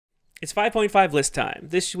It's 5.5 list time.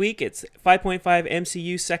 This week, it's 5.5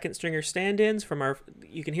 MCU second stringer stand-ins from our...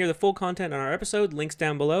 You can hear the full content on our episode. Links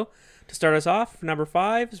down below. To start us off, number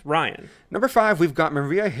 5 is Ryan. Number 5, we've got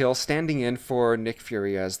Maria Hill standing in for Nick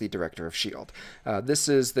Fury as the director of S.H.I.E.L.D. This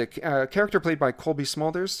is the character played by Colby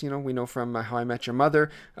Smulders, we know from How I Met Your Mother,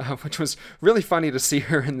 which was really funny to see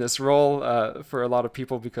her in this role for a lot of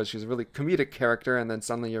people because she's a really comedic character, and then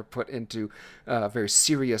suddenly you're put into a very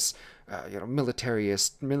serious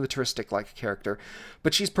militaristic-like character.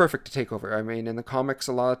 But she's perfect to take over. I mean, in the comics,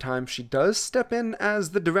 a lot of times she does step in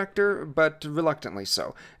as the director, but reluctantly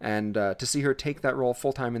so. And to see her take that role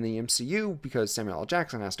full-time in the MCU, because Samuel L.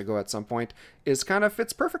 Jackson has to go at some point,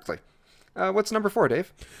 fits perfectly. What's number 4,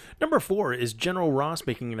 Dave? Number 4 is General Ross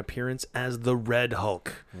making an appearance as the Red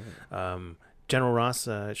Hulk. General Ross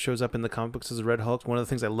shows up in the comic books as the Red Hulk. One of the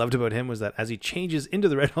things I loved about him was that as he changes into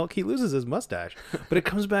the Red Hulk, he loses his mustache. But it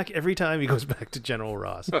comes back every time he goes back to General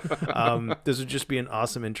Ross. This would just be an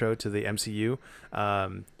awesome intro to the MCU.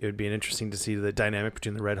 It would be interesting to see the dynamic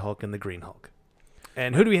between the Red Hulk and the Green Hulk.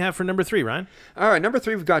 And who do we have for number 3, Ryan? All right, number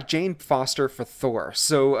 3, we've got Jane Foster for Thor.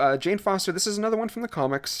 So Jane Foster, this is another one from the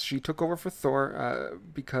comics. She took over for Thor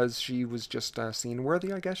because she was just seen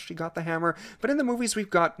worthy, I guess. She got the hammer. But in the movies, we've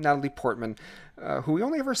got Natalie Portman, who we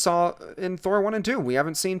only ever saw in Thor 1 and 2. We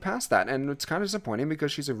haven't seen past that, and it's kind of disappointing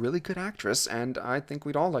because she's a really good actress, and I think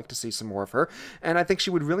we'd all like to see some more of her. And I think she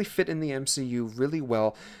would really fit in the MCU really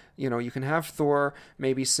well. You can have Thor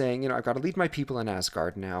maybe saying, I've got to lead my people in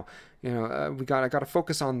Asgard now. I got to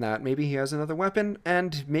focus on that. Maybe he has another weapon,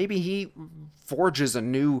 and maybe he forges a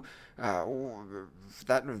new weapon.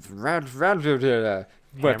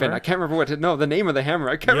 I can't remember the name of the hammer.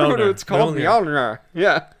 I can't remember what it's called. Mjolnir.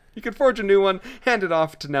 Yeah, you could forge a new one, hand it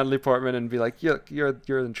off to Natalie Portman, and be like, you're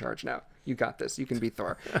in charge now. You got this. You can be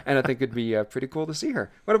Thor. And I think it'd be pretty cool to see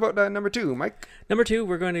her. What about number 2, Mike? Number 2,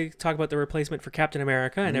 we're going to talk about the replacement for Captain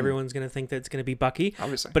America, and everyone's going to think that it's going to be Bucky.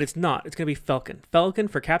 Obviously. But it's not. It's going to be Falcon. Falcon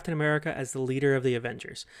for Captain America as the leader of the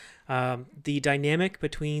Avengers. The dynamic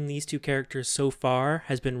between these two characters so far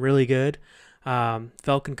has been really good.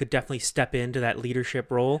 Falcon could definitely step into that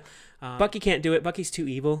leadership role. Bucky can't do it. Bucky's too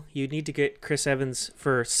evil. You need to get Chris Evans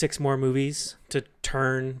for 6 more movies to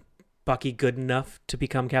turn Bucky good enough to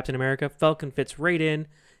become Captain America. Falcon fits right in.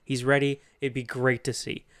 He's ready. It'd be great to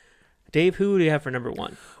see. Dave, who do you have for number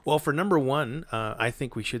 1? Well, for number 1, I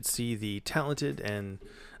think we should see the talented and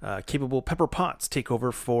capable Pepper Potts take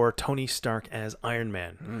over for Tony Stark as Iron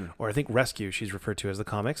Man, or I think Rescue, she's referred to as the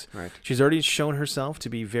comics. Right. She's already shown herself to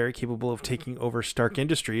be very capable of taking over Stark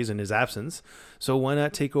Industries in his absence, so why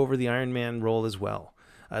not take over the Iron Man role as well?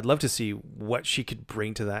 I'd love to see what she could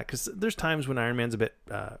bring to that, because there's times when Iron Man's a bit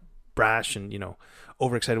brash and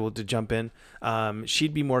overexcited to jump in.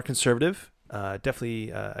 She'd be more conservative. Definitely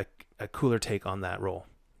a cooler take on that role.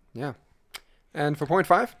 Yeah. And for point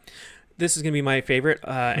 5, this is gonna be my favorite,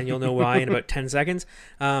 and you'll know why in about 10 seconds.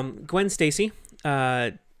 Gwen Stacey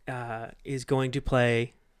is going to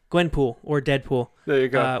play Gwenpool or Deadpool. There you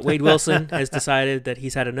go. Wade Wilson has decided that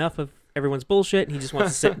he's had enough of everyone's bullshit and he just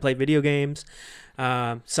wants to sit and play video games.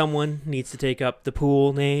 Someone needs to take up the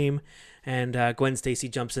Pool name. And Gwen Stacey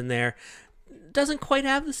jumps in there. Doesn't quite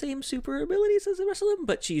have the same super abilities as the rest of them,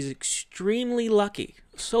 but she's extremely lucky.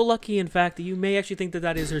 So lucky, in fact, that you may actually think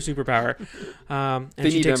that is her superpower. And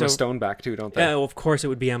they need Emma Stone back too, don't they? Well, of course it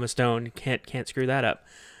would be Emma Stone. Can't screw that up.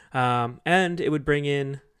 And it would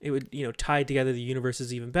tie together the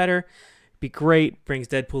universes even better. Be great. Brings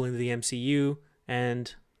Deadpool into the MCU,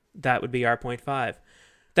 and that would be our point 5.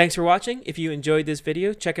 Thanks for watching. If you enjoyed this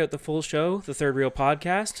video, check out the full show, The Third Reel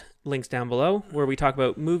Podcast. Links down below, where we talk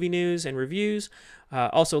about movie news and reviews.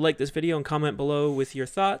 Also, like this video and comment below with your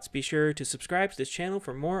thoughts. Be sure to subscribe to this channel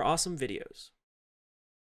for more awesome videos.